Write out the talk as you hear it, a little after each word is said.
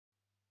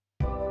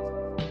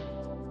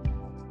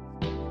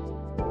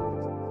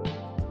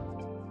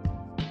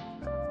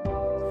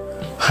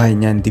Hi,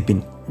 ഞാൻ ദിപിൻ.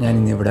 ഞാൻ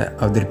ഇന്നിവിടെ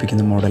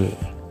അവതരിപ്പിക്കുന്ന മോഡൽ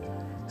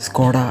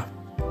SKODA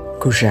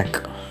Kushaq.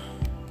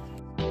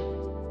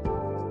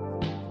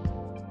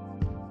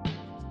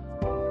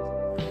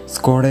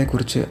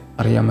 സ്കോഡയെക്കുറിച്ച്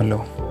അറിയാമല്ലോ.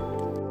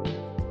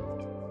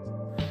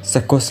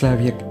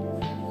 ചെക്കോസ്ലാവിയക്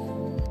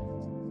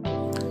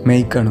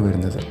മേക്കാണ്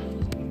വരുന്നത്.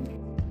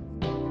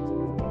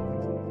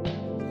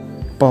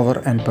 പവർ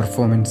ആൻഡ്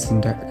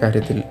പെർഫോമൻസിൻ്റെ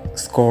കാര്യത്തിൽ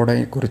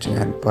സ്കോഡയെക്കുറിച്ച്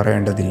ഞാൻ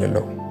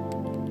പറയേണ്ടതില്ലല്ലോ.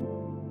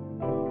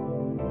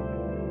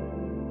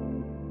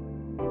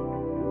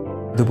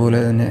 അതുപോലെ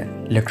തന്നെ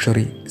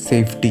luxury,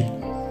 safety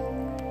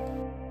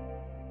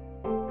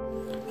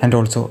and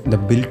also the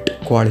built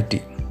quality,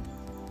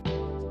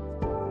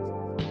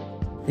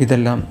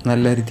 ഇതെല്ലാം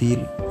നല്ല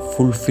രീതിയിൽ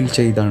ഫുൾഫിൽ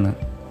ചെയ്താണ്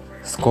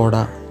സ്കോഡ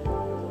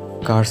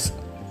കാർസ്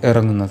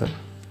ഇറങ്ങുന്നത്.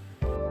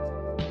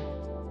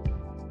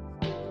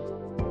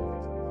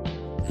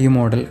 ഈ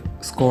model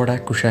SKODA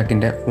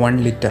കുഷാക്കിൻ്റെ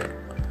 1 litre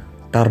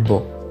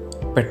turbo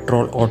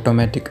petrol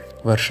automatic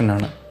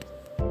വെർഷനാണ്.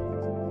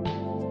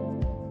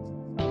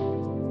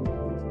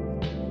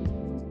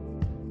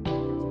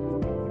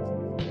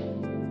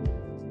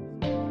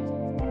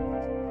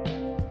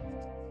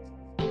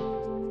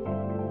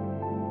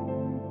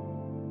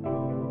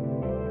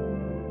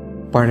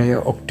 പഴയ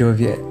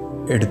ഒക്ടോവിയ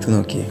എടുത്തു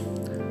നോക്കി,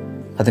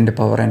 അതിൻ്റെ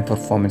പവർ ആൻഡ്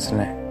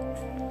പെർഫോമൻസിനെ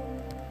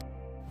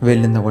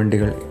വെല്ലുന്ന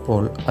വണ്ടികൾ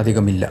ഇപ്പോൾ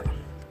അധികമില്ല.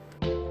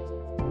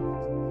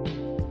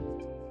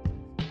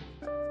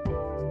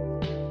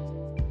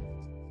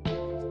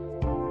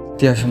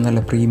 അത്യാവശ്യം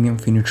നല്ല പ്രീമിയം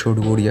ഫിനിഷോട്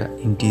കൂടിയ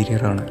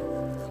ഇൻറ്റീരിയറാണ്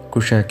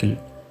കുഷാക്കിൽ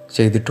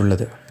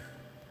ചെയ്തിട്ടുള്ളത്.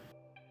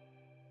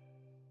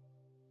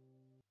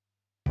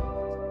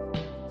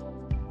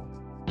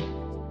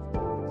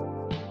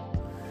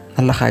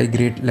 നല്ല ഹൈ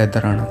ഗ്രേഡ്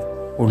ലെതറാണ്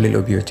ഉള്ളിൽ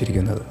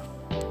ഉപയോഗിച്ചിരിക്കുന്നത്.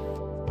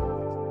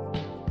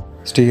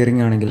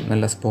 സ്റ്റിയറിംഗ് ആണെങ്കിൽ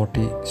നല്ല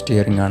സ്പോർട്ടി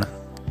സ്റ്റിയറിംഗ് ആണ്.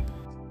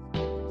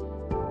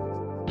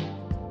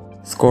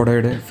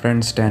 സ്കോഡയുടെ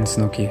ഫ്രണ്ട് സ്റ്റാൻഡ്സ്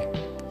നോക്കിയേ,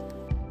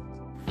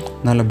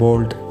 നല്ല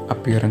ബോൾഡ്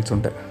അപ്പിയറൻസ്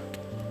ഉണ്ട്.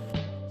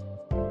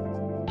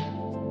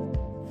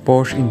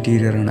 പോഷ്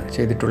ഇൻറ്റീരിയറാണ്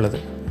ചെയ്തിട്ടുള്ളത്.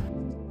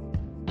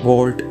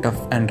 ബോൾഡ്,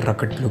 ടഫ് ആൻഡ്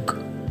റക്കഡ് ലുക്ക്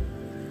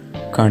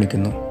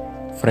കാണിക്കുന്നു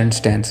ഫ്രണ്ട്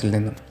സ്റ്റാൻഡ്സിൽ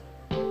നിന്നും.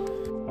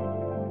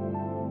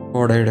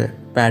 സ്കോഡയുടെ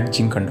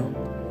ബാഡ്ജിങ് കണ്ടോ.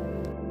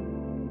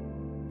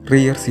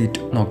 റിയർ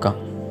സീറ്റ് നോക്കാം.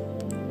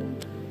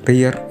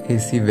 റിയർ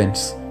AC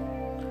വെൻറ്റ്സ്,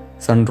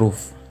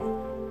 സൺറൂഫ്,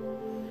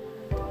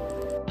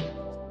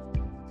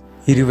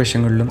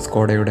 ഇരുവശങ്ങളിലും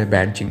സ്കോഡയുടെ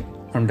ബാഡ്ജിങ്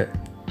ഉണ്ട്.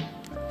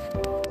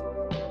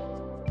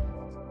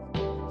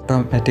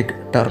 ഓട്ടോമാറ്റിക്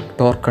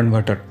ടോർക്ക്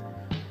കൺവേർട്ടഡ്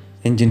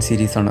എൻജിൻ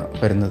സീരീസാണ്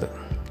വരുന്നത്.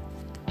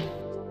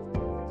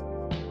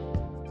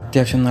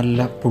 അത്യാവശ്യം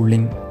നല്ല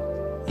പുള്ളിങ്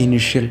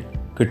ഇനിഷ്യൽ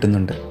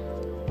കിട്ടുന്നുണ്ട്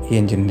ഈ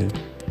എൻജിനിൽ.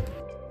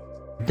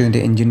 ഇതിൻ്റെ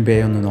എൻജിൻ ബേ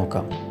ഒന്ന്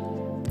നോക്കാം.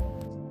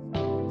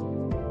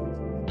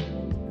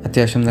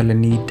 അത്യാവശ്യം നല്ല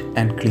neat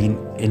and clean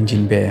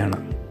engine bay ആണ്.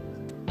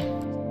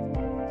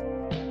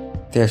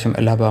 അത്യാവശ്യം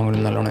എല്ലാ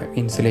ഭാഗങ്ങളും നല്ലോണം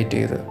ഇൻസുലേറ്റ്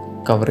ചെയ്ത്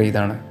കവർ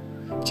ചെയ്താണ്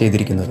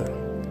ചെയ്തിരിക്കുന്നത്.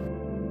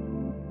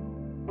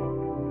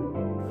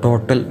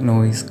 Total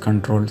noise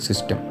control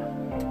system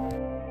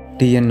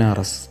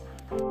TNRS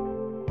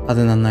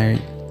അത് നന്നായി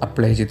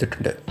അപ്ലൈ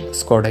ചെയ്തിട്ടുണ്ട്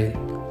സ്കോഡയിൽ.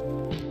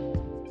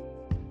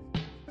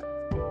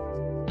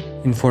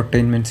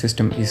 Infotainment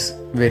system is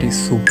very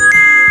super.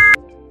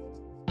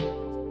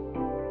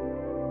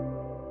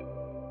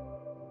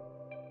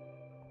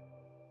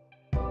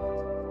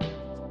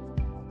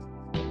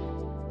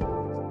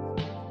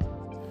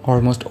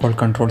 Almost all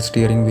control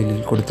steering wheel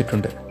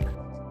കൊടുത്തിട്ടുണ്ട്.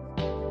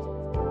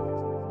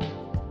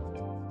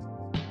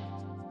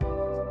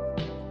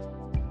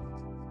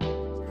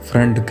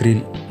 ഫ്രണ്ട് ഗ്രിൽ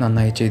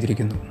നന്നായി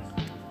ചെയ്തിരിക്കുന്നു.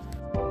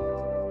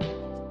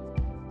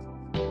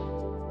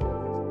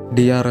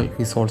 DRL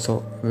is also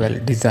well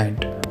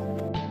designed.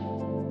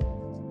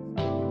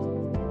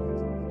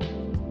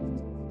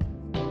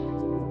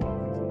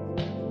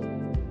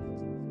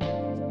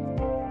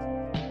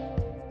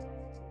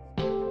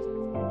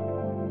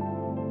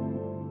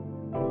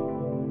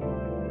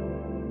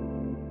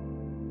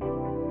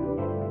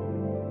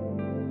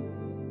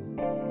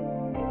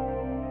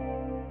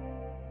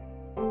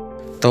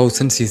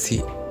 cc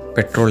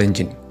petrol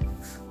engine,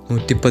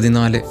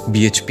 114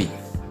 bhp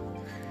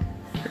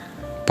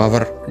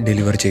power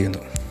deliver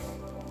ചെയ്യുന്നു.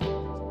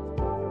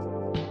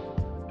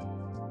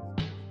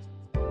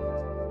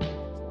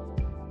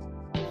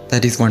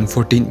 That is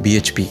 114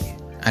 bhp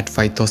at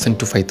 5000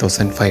 to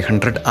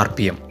 5500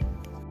 rpm.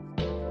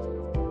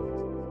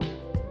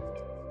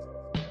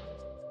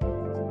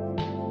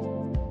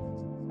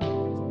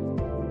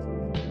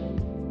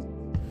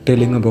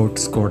 Telling about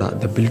SKODA,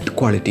 the build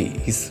quality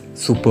is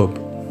superb.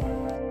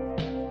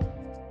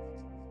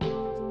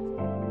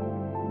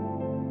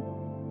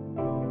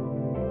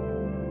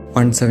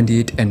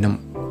 Nm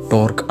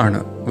torque ആണ്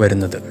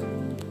വരുന്നത്.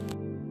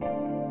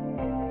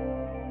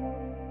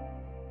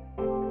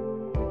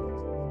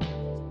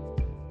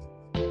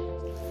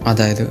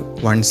 അതായത്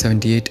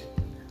 178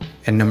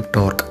 Nm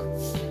torque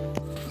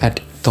at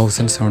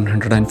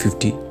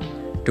 1750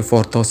 to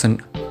 4000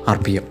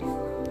 rpm.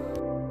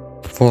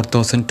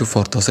 4000 to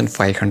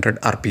 4500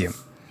 rpm.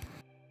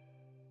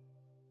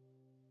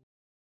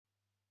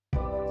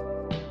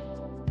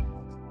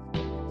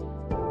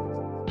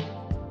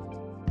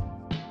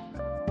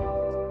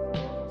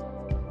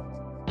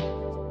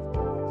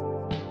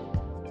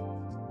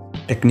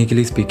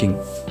 Technically speaking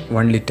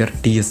 1 litre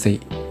TSI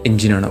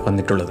എഞ്ചിനാണ്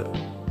വന്നിട്ടുള്ളത്.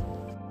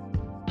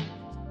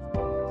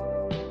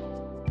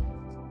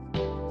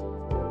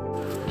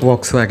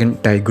 Volkswagen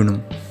ടൈഗണും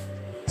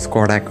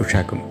Skoda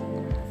കുഷാക്കും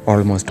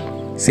almost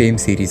same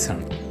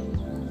സീരീസാണ്.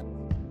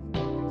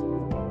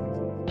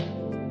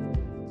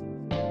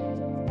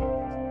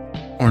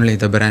 Only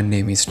the brand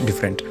name is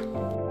different.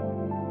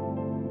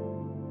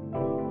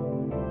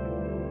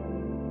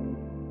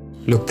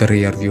 Look the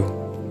rear view.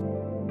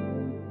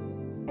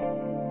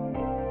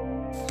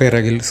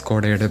 പിറകിൽ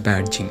സ്കോഡയുടെ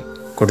badging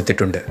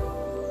കൊടുത്തിട്ടുണ്ട്.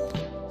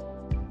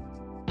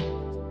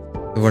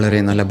 വളരെ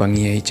നല്ല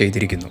ഭംഗിയായി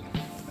ചെയ്തിരിക്കുന്നു.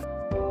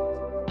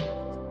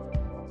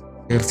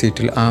 റിയർ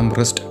സീറ്റിൽ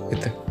ആംറെസ്റ്റ്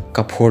വിത്ത്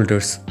കപ്പ്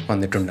ഹോൾഡേഴ്സ്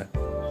വന്നിട്ടുണ്ട്.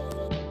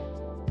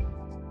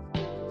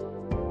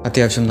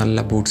 അത്യാവശ്യം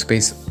നല്ല ബൂട്ട്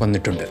സ്പേസ്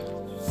വന്നിട്ടുണ്ട്.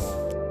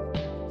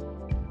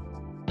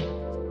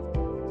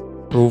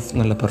 റൂഫ്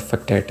നല്ല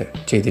പെർഫെക്റ്റ് ആയിട്ട്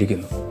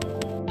ചെയ്തിരിക്കുന്നു.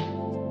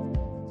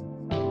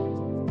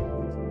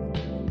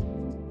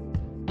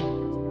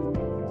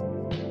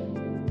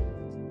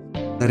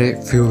 വളരെ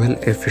ഫ്യൂവൽ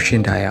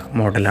എഫിഷ്യൻ്റ് ആയ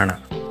മോഡലാണ്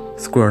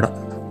സ്കോഡ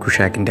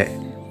കുഷാക്കിൻ്റെ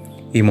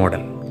ഈ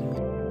മോഡൽ.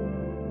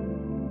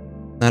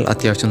 എന്നാൽ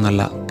അത്യാവശ്യം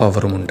നല്ല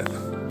പവറുമുണ്ട്.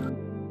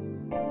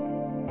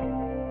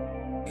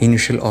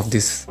 Initial of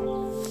this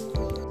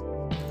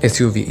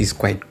SUV is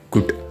quite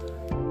good.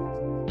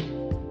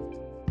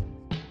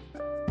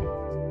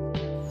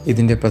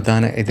 ഇതിൻ്റെ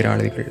പ്രധാന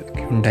എതിരാളികൾ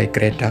Hyundai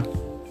Creta,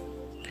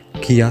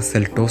 Kia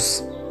Seltos,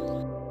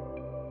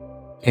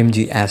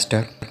 MG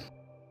Aster,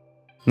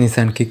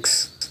 Nissan kicks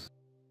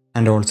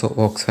and also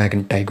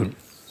Volkswagen Tiguan.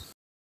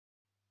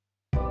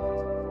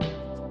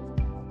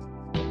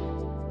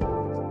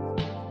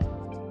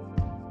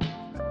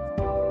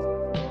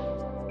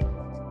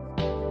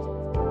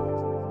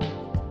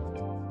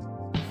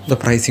 The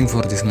pricing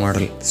for this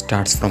model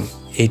starts from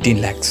 18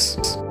 lakhs.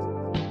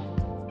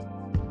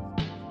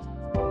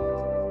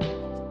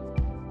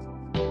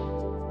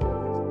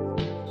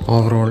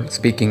 Overall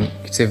speaking,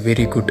 it's a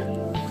very good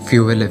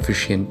fuel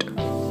efficient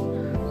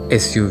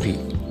SUV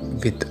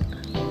with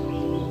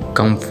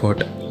comfort,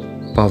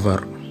 power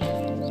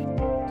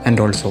and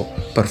also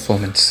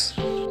performance.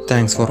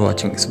 Thanks for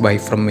watching. It's bye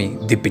from me,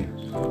 Dipin.